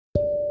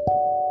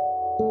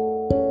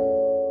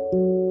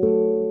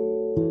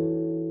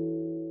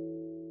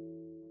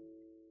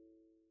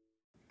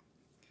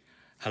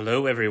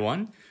Hello,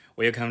 everyone.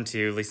 Welcome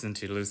to Listen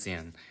to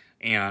Lucian.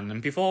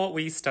 And before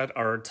we start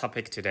our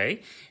topic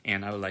today,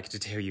 and I would like to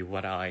tell you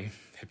what I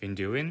have been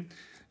doing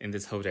in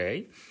this whole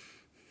day.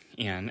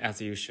 And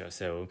as usual,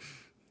 so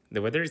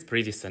the weather is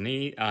pretty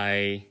sunny.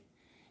 I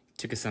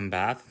took some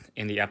bath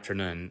in the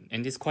afternoon,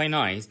 and it's quite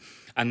nice.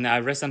 And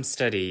I read some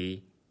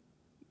study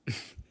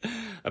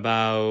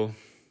about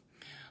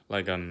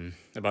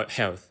about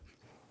health.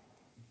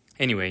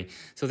 Anyway,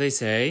 so they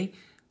say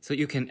so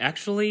you can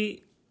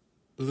actually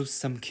lose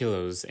some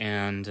kilos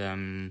and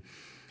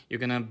you're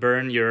gonna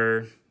burn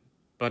your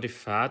body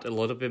fat a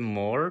little bit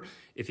more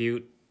if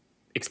you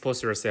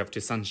expose yourself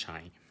to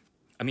sunshine.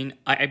 I mean,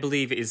 I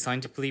believe it is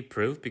scientifically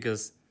proved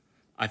because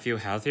I feel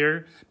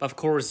healthier. But of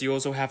course, you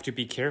also have to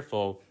be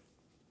careful.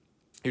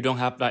 You don't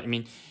have that. I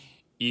mean,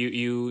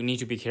 you need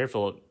to be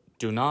careful.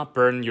 Do not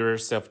burn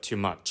yourself too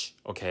much,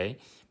 okay?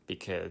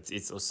 Because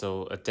it's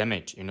also a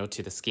damage,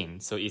 to the skin.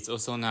 So it's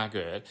also not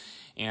good.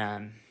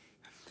 And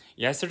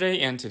yesterday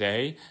and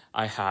today,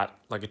 I had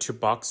like 2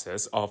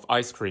 boxes of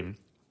ice cream.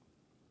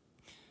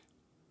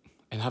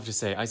 And I have to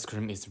say, ice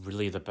cream is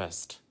really the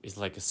best. It's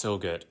like so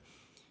good.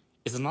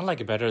 It's not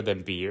like better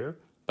than beer,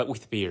 but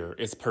with beer,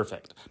 it's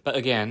perfect. But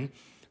again,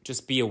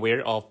 just be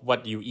aware of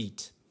what you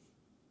eat.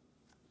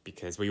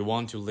 Because we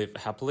want to live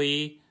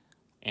happily,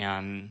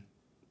 and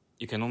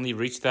you can only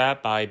reach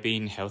that by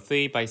being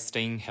healthy, by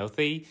staying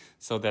healthy.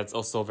 So that's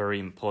also very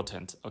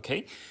important,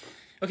 okay?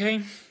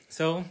 Okay,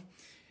 so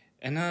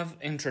enough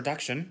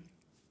introduction.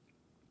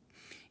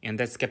 And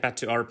let's get back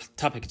to our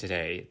topic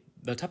today.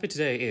 The topic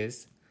today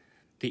is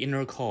the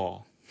inner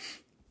core.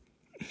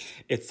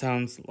 It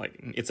sounds like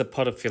it's a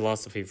part of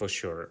philosophy for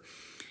sure.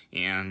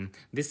 And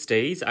these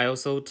days, I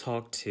also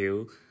talk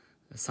to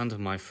some of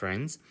my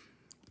friends.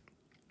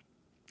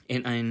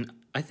 And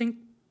I think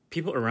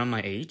people around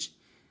my age,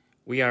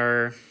 we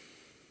are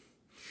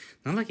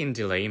not like in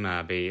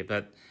dilemma,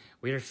 but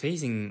we are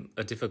facing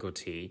a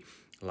difficulty,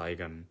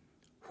 like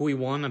who we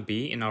want to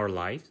be in our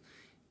life.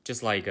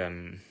 Just like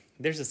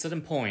there's a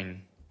certain point,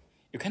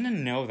 you kind of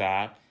know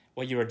that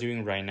what you are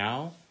doing right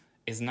now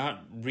is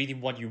not really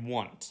what you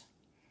want.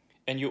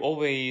 And you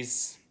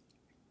always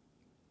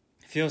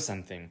feel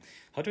something.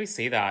 How do we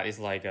say that? It's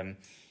like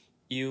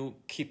you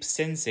keep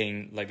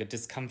sensing like a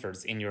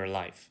discomforts in your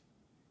life.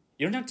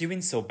 You're not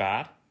doing so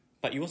bad,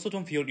 but you also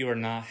don't feel you're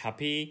not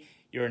happy,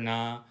 you're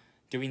not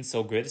doing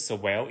so good, so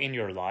well in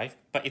your life,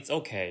 but it's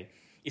okay.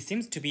 It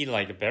seems to be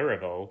like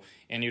bearable,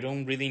 and you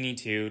don't really need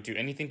to do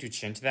anything to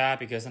change that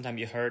because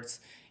sometimes it hurts,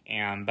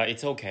 but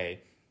it's okay.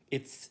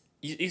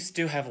 You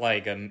still have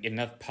like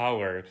enough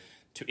power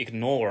to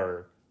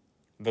ignore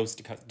those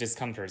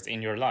discomforts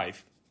in your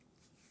life.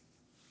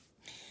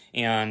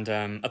 And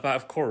but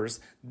of course,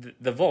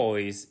 the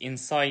voice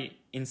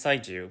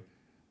inside you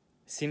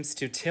seems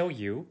to tell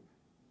you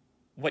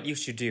what you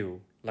should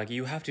do. Like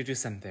you have to do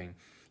something.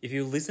 If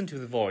you listen to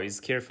the voice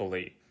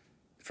carefully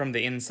from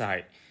the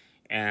inside,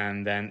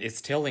 and then it's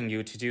telling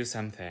you to do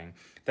something,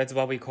 that's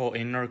what we call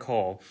inner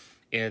call.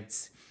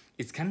 It's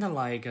kind of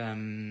like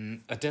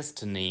a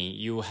destiny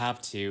you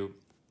have to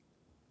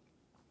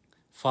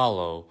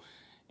follow.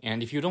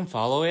 And if you don't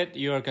follow it,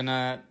 you're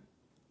gonna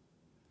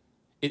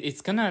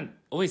it's gonna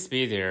always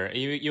be there.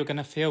 You're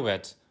gonna feel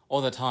it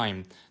all the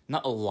time.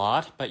 Not a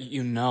lot, but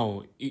you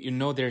know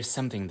there's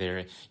something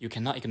there you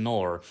cannot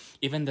ignore.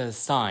 Even the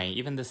sign,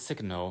 even the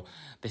signal,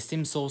 they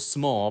seem so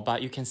small,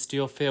 but you can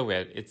still feel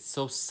it. It's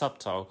so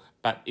subtle,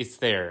 but it's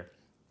there.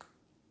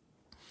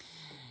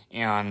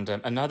 And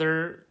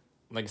another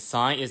like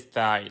sign is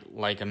that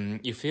like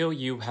you feel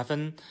you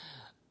haven't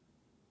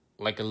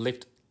like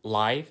lived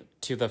life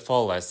to the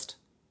fullest.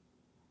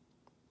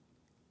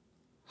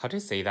 How do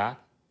you say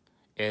that?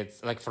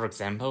 It's like, for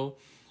example,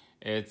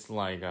 it's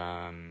like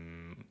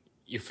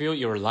you feel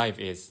your life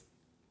is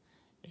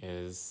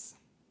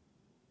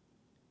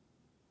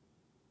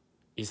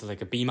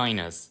like a B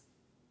minus,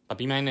 but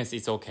B minus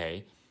is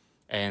okay,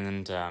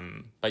 and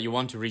but you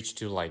want to reach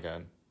to like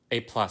A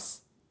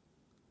plus,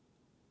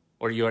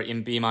 or you are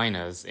in B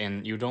minus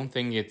and you don't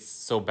think it's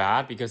so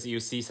bad because you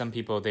see some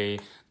people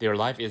their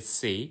life is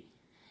C,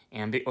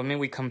 and when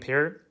we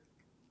compare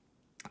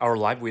our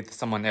life with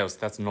someone else,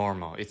 that's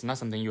normal. It's not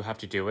something you have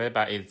to do it,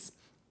 but it's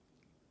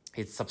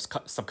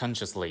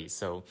subconsciously.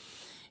 So,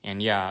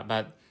 and yeah,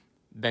 but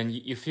then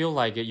you feel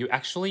like you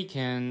actually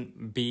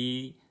can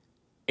be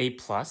A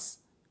plus,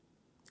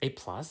 if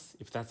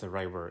that's the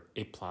right word,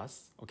 A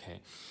plus.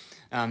 Okay,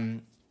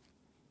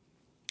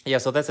 yeah.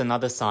 So that's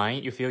another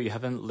sign you feel you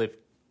haven't lived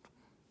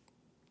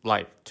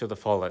life to the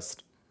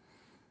fullest.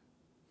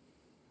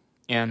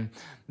 And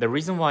the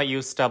reason why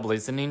you stop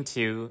listening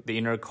to the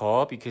inner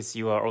call because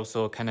you are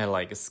also kind of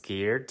like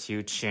scared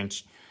to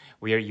change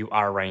where you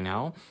are right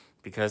now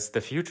because the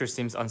future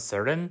seems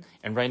uncertain,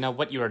 and right now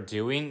what you are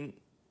doing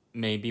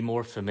may be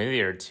more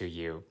familiar to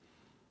you.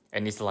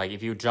 And it's like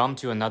if you jump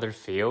to another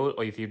field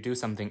or if you do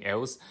something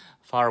else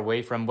far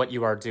away from what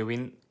you are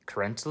doing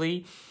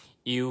currently,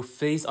 you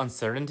face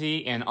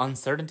uncertainty, and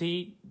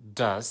uncertainty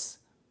does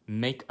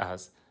make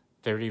us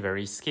very,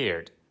 very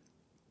scared.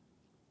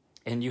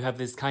 and you have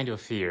this kind of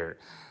fear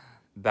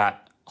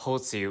that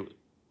holds you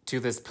to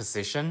this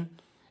position,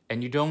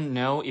 and you don't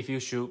know if you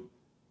should,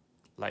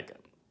 like,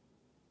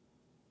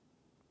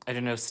 I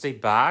don't know, stay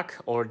back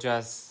or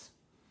just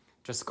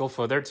go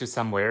further to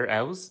somewhere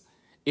else.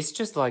 It's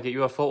just like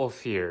you are full of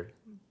fear.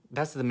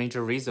 That's the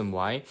major reason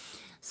why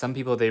some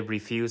people, they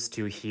refuse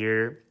to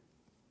hear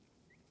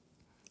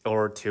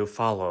or to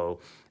follow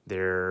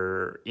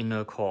their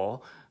inner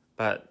call.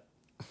 But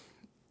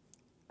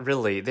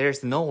really,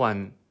 there's no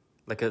one,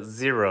 like a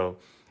zero.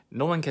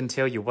 No one can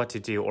tell you what to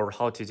do or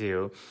how to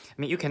do. I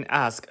mean, you can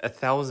ask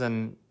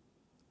 1,000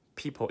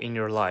 people in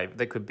your life.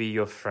 They could be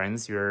your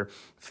friends, your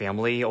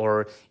family,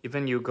 or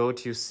even you go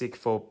to seek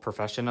for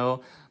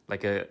professional,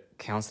 like a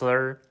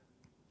counselor,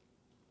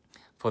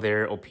 for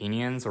their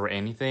opinions or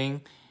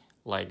anything.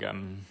 Like,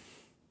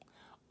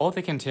 all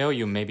they can tell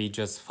you, maybe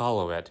just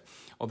follow it.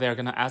 Or they're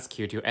gonna ask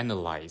you to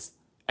analyze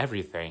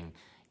everything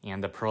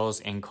and the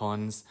pros and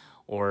cons,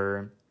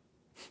 or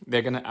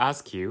they're gonna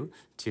ask you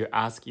to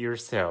ask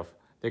yourself.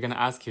 They're gonna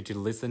ask you to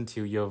listen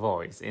to your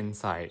voice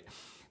inside.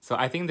 So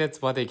I think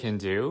that's what they can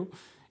do.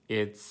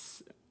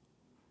 It's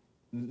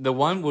the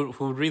one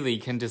who really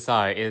can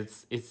decide.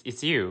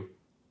 It's you,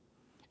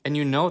 and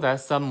you know that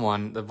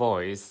someone, the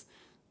voice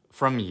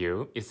from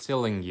you, is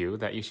telling you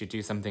that you should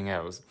do something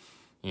else,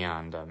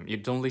 and you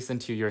don't listen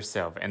to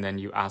yourself, and then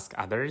you ask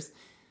others.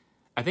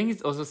 I think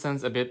it also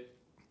sounds a bit,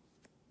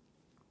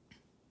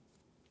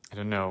 I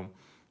don't know,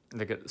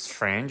 like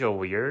strange or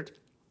weird.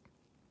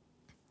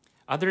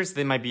 Others,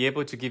 they might be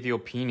able to give you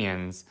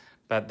opinions,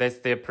 but that's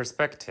their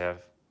perspective.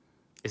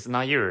 It's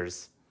not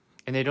yours.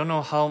 And they don't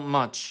know how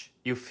much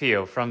you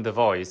feel from the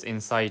voice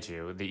inside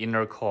you, the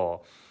inner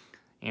call.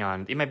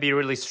 And it might be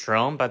really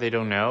strong, but they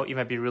don't know. It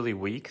might be really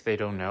weak, they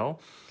don't know.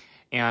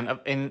 And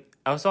I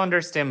also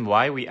understand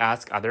why we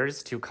ask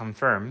others to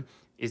confirm.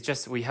 It's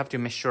just we have to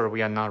make sure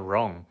we are not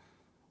wrong.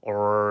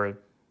 Or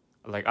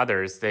like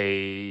others,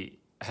 they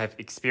have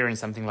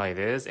experienced something like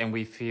this, and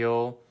we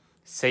feel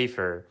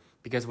safer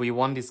because we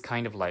want this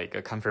kind of like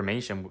a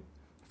confirmation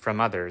from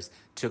others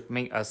to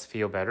make us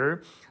feel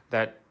better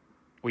that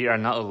we are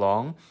not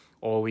alone,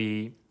 or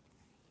we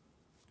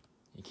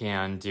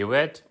can do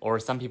it. Or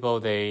some people,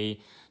 they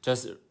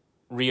just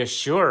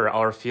reassure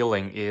our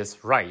feeling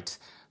is right,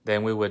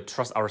 then we would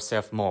trust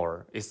ourselves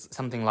more. It's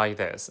something like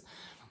this.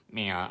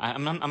 Yeah,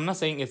 I'm not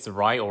saying it's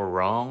right or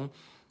wrong,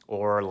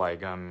 or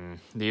like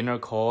the inner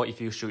call,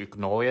 if you should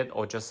ignore it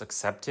or just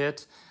accept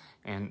it.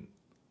 And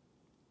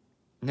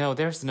no,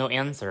 there's no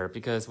answer,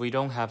 because we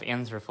don't have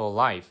answer for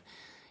life.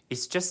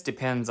 It just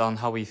depends on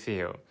how we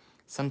feel.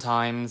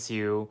 Sometimes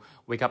you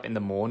wake up in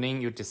the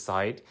morning, you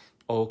decide,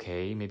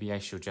 okay, maybe I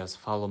should just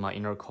follow my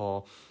inner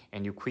call,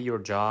 and you quit your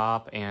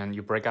job, and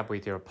you break up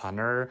with your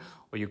partner,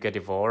 or you get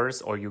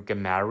divorced, or you get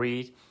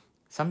married.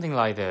 Something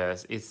like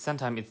this.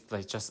 Sometimes it's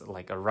like just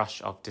like a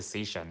rush of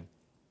decision.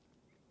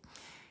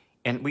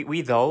 And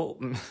we though,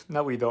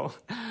 not we though,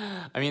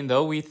 I mean,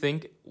 though we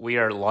think we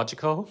are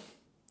logical,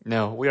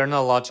 no, we are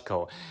not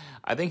logical.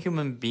 I think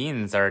human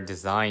beings are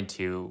designed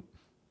to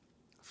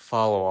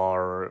follow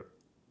our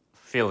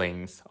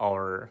feelings,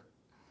 our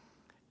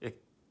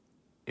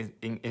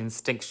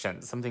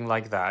instinction, something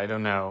like that. I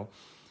don't know.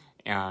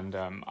 And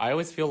I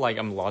always feel like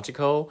I'm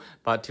logical,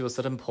 but to a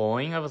certain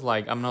point, I was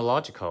like, I'm not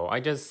logical.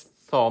 I just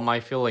thought my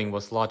feeling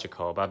was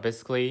logical, but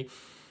basically,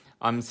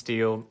 I'm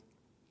still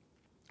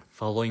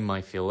following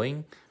my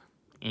feeling,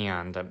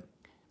 and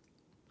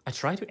I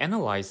try to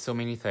analyze so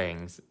many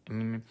things. I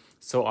mean,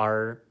 so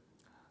are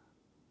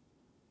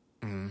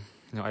no,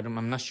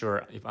 I'm not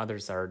sure if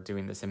others are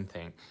doing the same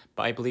thing,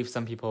 but I believe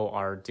some people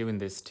are doing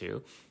this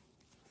too.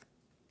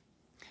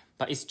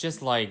 But it's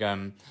just like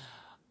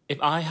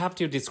if I have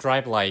to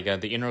describe like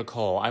the inner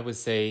call, I would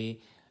say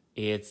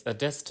it's a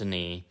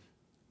destiny.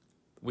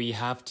 We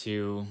have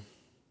to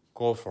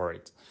go for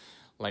it.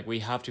 Like we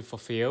have to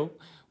fulfill.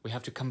 We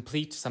have to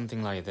complete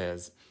something like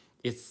this.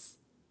 It's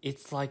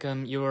like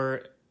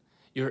your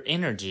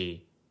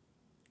energy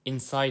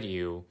inside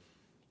you,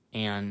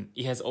 and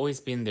it has always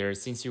been there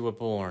since you were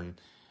born.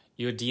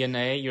 Your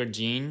DNA, your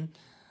gene,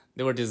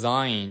 they were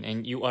designed,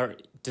 and you are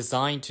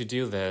designed to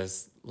do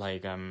this.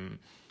 Like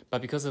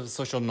but because of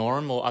social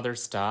norm or other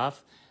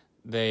stuff,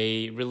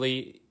 they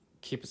really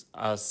keep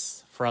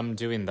us from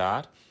doing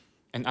that.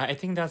 And I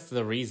think that's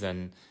the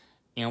reason.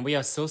 And we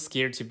are so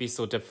scared to be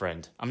so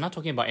different. I'm not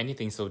talking about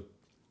anything so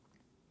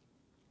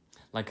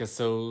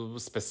so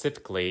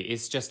specifically.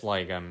 It's just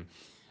like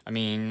I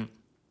mean,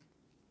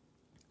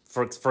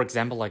 for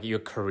example, like your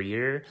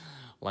career,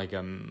 like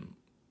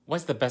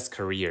what's the best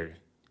career?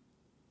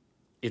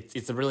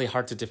 It's really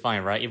hard to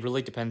define, right? It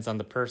really depends on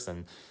the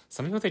person.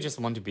 Some people, they just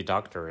want to be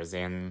doctors,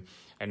 and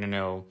I don't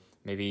know,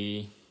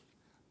 maybe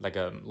like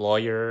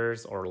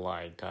lawyers, or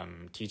like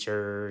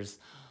teachers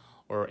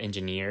or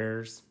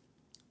engineers.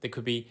 There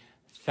could be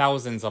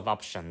thousands of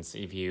options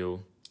if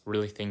you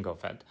really think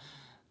of it.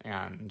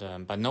 And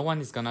but no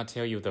one is gonna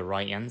tell you the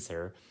right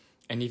answer.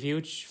 And if you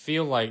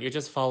feel like you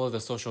just follow the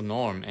social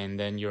norm and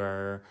then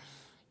you're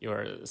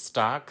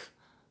stuck,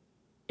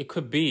 it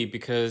could be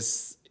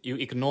because you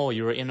ignore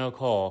your inner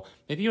call.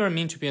 Maybe you are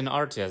meant to be an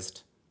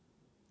artist,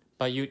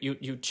 but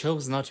you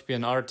chose not to be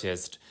an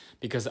artist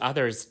because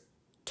others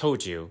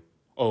told you,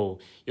 oh,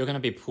 you're gonna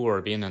be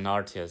poor being an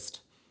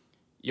artist.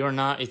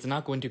 It's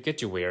not going to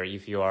get you where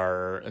if you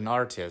are an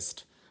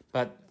artist.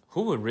 But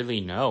who would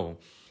really know?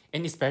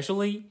 And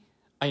especially,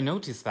 I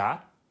noticed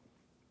that.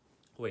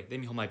 Wait, let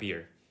me hold my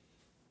beer.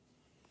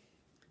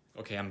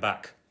 Okay, I'm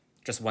back.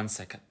 Just 1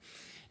 second.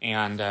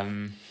 And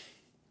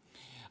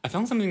I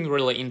found something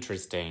really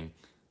interesting.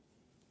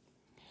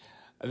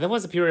 There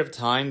was a period of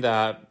time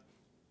that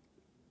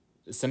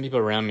some people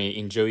around me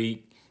enjoy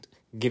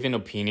giving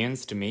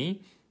opinions to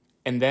me.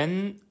 And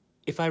then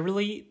if I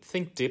really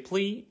think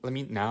deeply,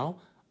 now,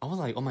 I was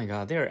like, oh my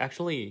God, they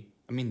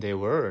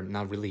were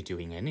not really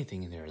doing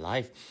anything in their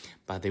life,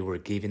 but they were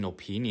giving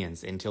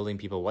opinions and telling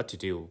people what to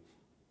do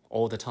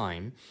all the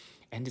time.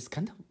 And it's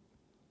kind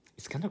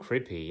of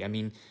creepy.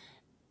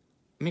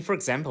 For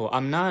example,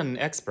 I'm not an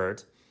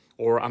expert,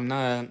 or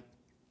I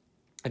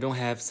don't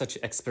have such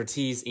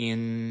expertise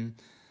in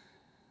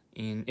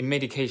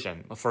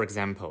medication, for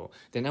example.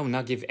 Then I will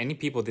not give any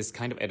people this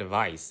kind of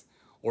advice.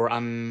 Or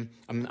I'm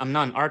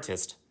not an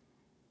artist,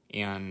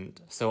 and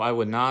so I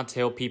would not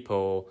tell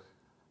people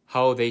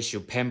how they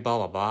should paint, blah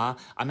blah blah.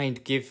 I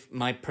might give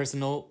my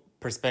personal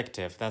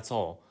perspective. That's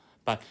all.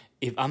 But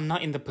if I'm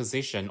not in the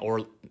position,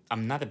 or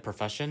I'm not a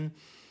profession,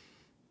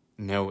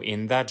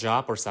 in that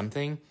job or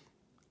something,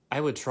 I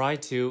would try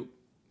to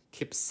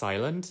keep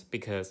silent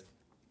because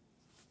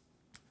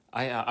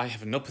I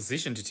have no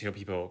position to tell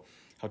people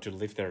how to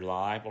live their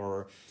life,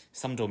 or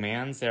some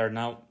domains they are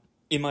now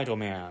in my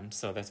domain.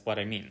 So that's what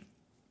I mean.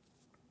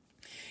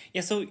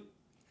 Yeah, so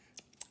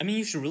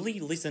you should really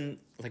listen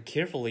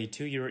carefully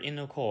to your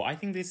inner call. I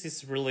think this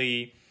is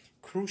really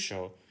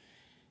crucial.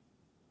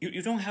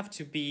 You don't have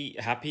to be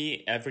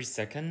happy every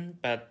second,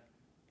 but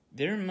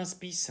there must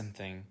be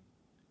something.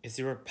 It's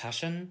your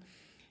passion,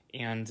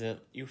 and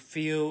you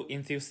feel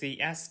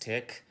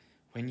enthusiastic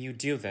when you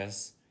do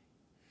this.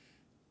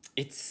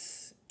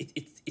 It's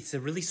a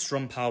really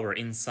strong power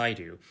inside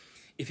you.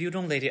 If you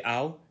don't let it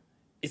out,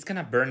 it's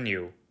gonna burn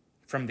you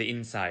from the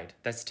inside.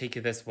 Let's take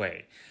it this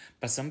way.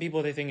 But some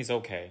people, they think it's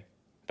okay.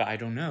 But I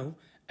don't know.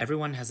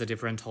 Everyone has a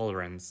different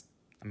tolerance.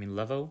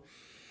 Level.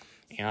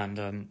 And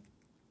I'm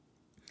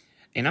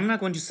not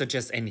going to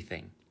suggest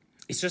anything.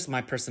 It's just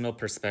my personal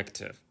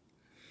perspective.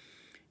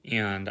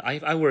 And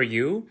if I were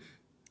you,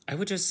 I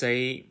would just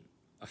say,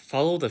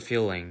 follow the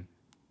feeling.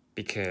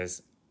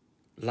 Because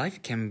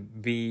life can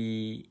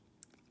be...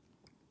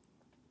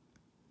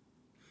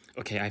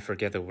 Okay, I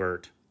forget the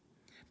word.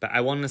 But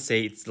I want to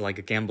say it's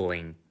like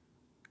gambling.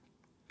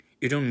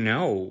 You don't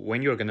know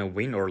when you're gonna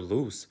win or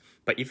lose.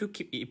 But if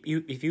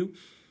you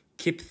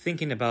keep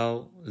thinking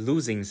about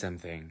losing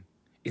something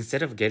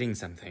instead of getting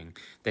something,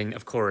 then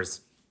of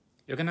course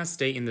you're gonna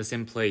stay in the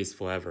same place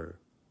forever.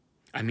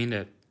 I mean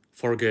it,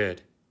 for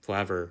good,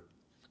 forever,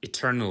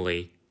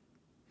 eternally.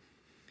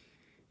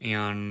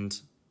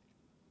 And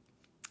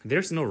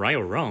there's no right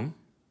or wrong.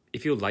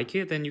 If you like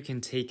it, then you can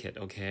take it,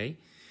 okay?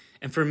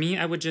 And for me,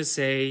 I would just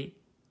say,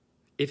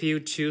 if you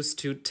choose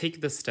to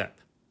take the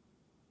step,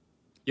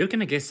 you're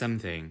gonna get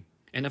something.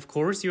 And of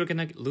course, you're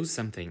gonna lose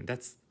something.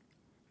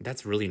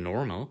 That's really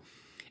normal.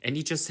 And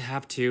you just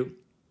have to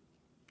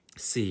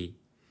see.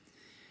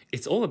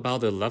 It's all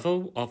about the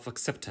level of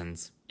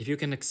acceptance. If you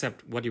can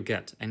accept what you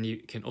get, and you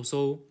can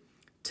also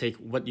take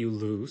what you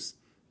lose,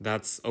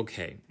 that's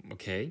okay,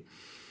 okay?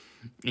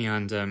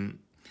 And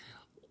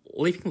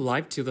living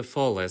life to the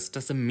fullest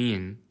doesn't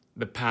mean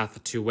the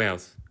path to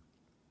wealth.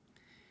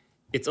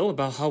 It's all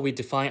about how we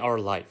define our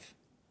life.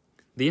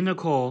 The inner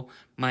call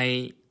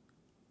might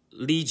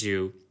lead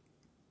you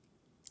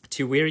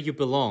to where you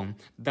belong.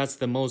 That's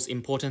the most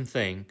important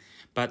thing.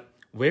 But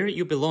where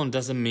you belong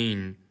doesn't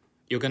mean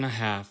you're gonna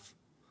have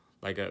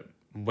a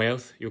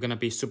wealth, you're gonna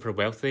be super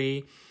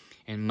wealthy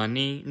and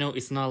money. No,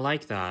 it's not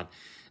like that.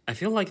 I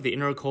feel like the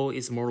inner call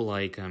is more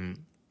like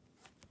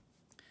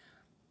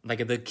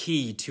the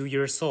key to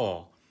your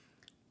soul,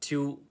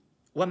 to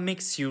what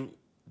makes you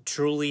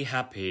truly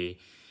happy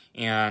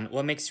and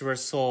what makes your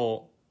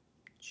soul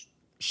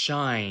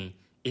shine.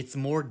 It's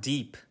more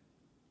deep.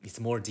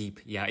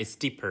 Yeah, it's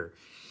deeper.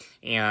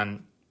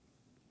 And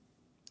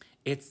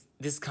it's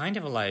this kind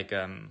of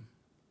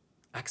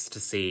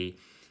ecstasy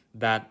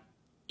that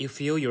you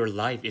feel your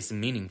life is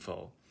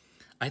meaningful.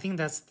 I think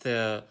that's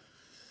the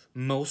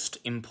most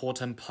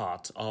important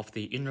part of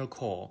the inner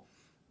call.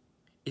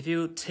 If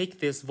you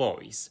take this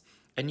voice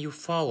and you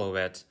follow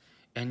it,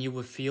 and you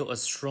will feel a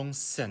strong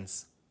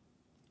sense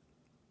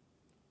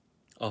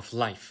of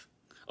life,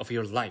 of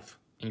your life,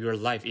 and your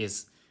life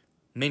is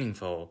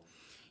meaningful.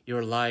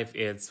 Your life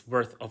is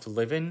worth of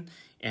living,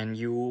 and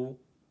you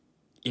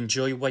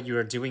enjoy what you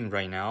are doing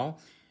right now,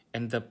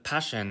 and the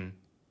passion,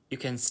 you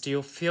can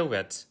still feel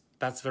it.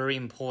 That's very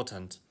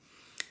important.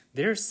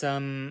 There's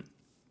some,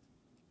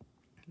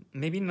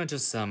 maybe not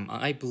just some,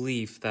 I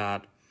believe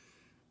that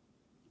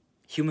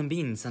human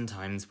beings,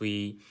 sometimes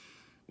we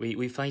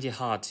find it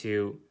hard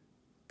to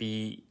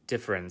be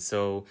different,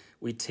 so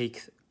we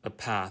take a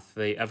path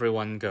that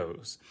everyone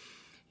goes.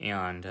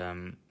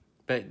 And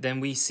but then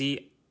we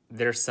see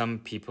there's some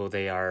people,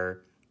 they are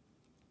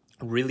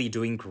really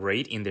doing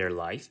great in their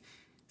life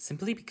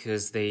simply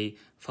because they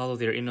follow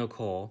their inner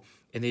call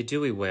and they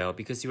do it well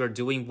because you are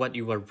doing what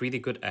you are really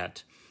good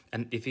at.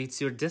 And if it's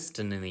your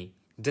destiny,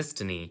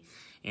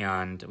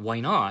 and why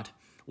not?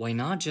 Why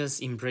not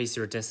just embrace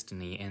your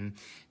destiny and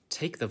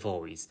take the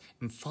voice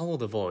and follow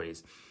the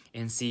voice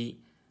and see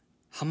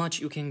how much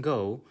you can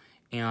go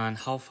and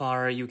how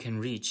far you can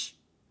reach.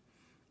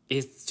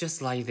 It's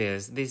just like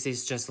this. This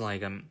is just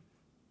like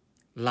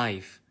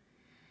life.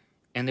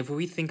 And if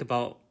we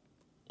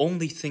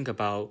only think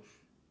about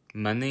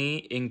money,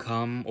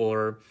 income,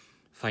 or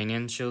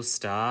financial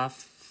stuff,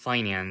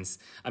 finance,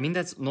 I mean,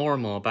 that's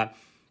normal. But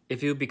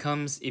if it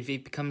becomes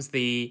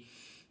the,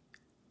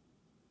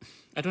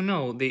 I don't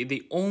know,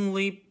 the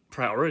only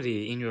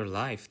priority in your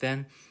life,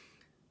 then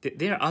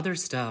there are other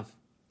stuff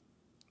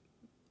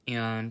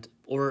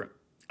or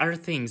other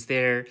things,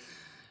 they're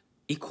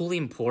equally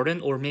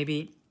important or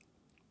maybe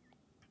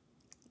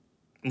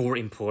more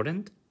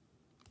important.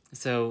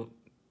 So,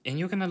 and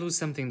you're gonna lose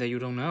something that you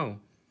don't know.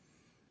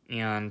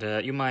 And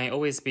you might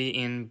always be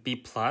in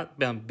B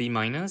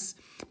minus,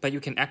 but you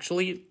can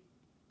actually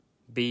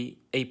be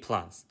A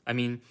plus. I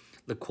mean,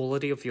 the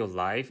quality of your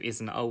life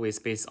isn't always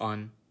based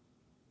on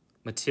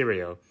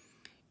material.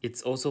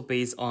 It's also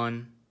based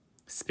on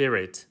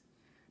spirit,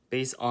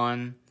 based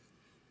on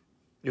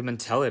your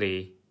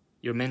mentality,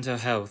 your mental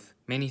health,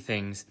 many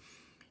things.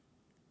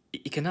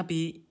 It cannot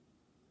be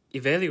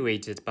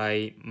evaluated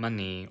by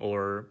money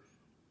or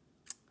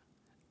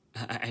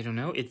I don't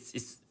know.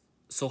 It's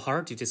so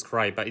hard to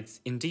describe, but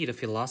it's indeed a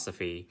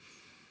philosophy.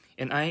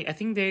 And I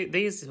think there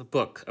is a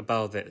book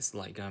about this,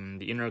 like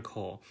the inner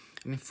call.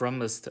 I mean,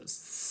 from a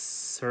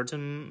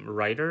certain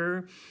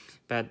writer,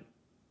 but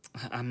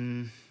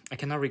I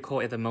cannot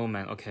recall at the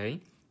moment. Okay.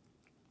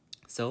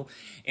 So,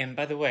 and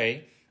by the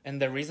way,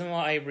 and the reason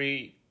why I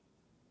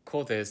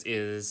recall this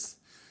is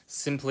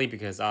simply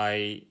because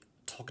I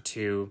talked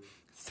to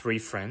 3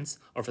 friends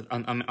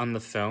on the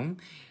phone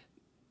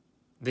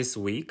this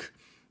week,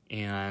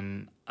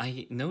 and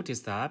I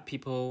noticed that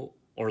people,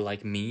 or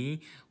like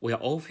me, we are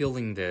all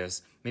feeling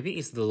this. Maybe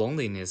it's the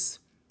loneliness.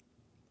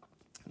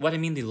 What I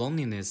mean, the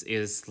loneliness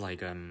is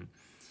like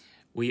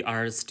we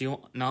are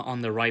still not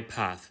on the right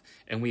path,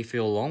 and we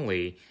feel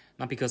lonely,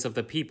 not because of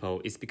the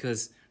people, it's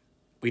because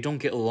we don't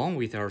get along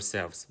with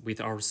ourselves, with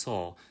our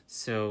soul.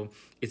 So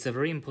it's a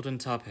very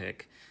important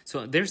topic.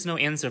 So there's no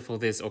answer for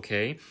this,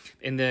 okay?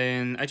 And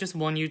then I just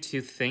want you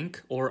to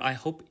think, or I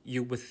hope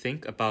you would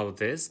think about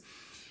this,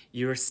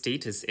 your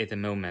status at the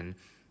moment.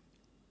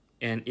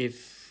 And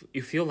if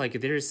you feel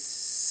like there's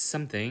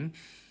something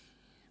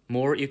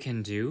more you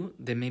can do,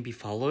 then maybe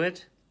follow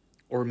it,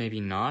 or maybe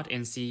not,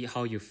 and see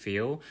how you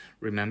feel.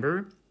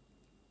 Remember,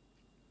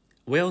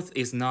 wealth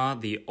is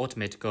not the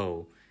ultimate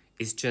goal.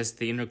 It's just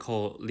the inner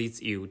call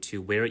leads you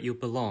to where you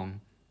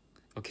belong.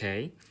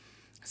 Okay?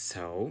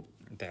 So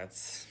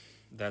that's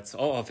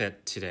all of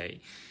it today.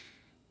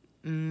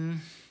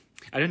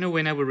 I don't know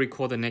when I will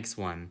record the next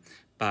one,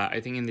 but I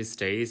think in these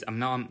days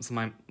I'm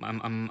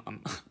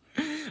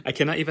I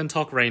cannot even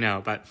talk right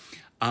now, but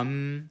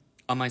I'm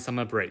on my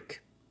summer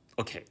break.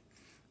 Okay.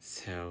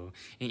 So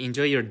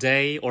enjoy your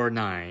day or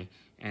night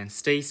and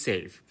stay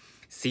safe.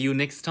 See you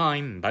next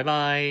time. Bye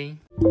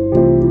bye.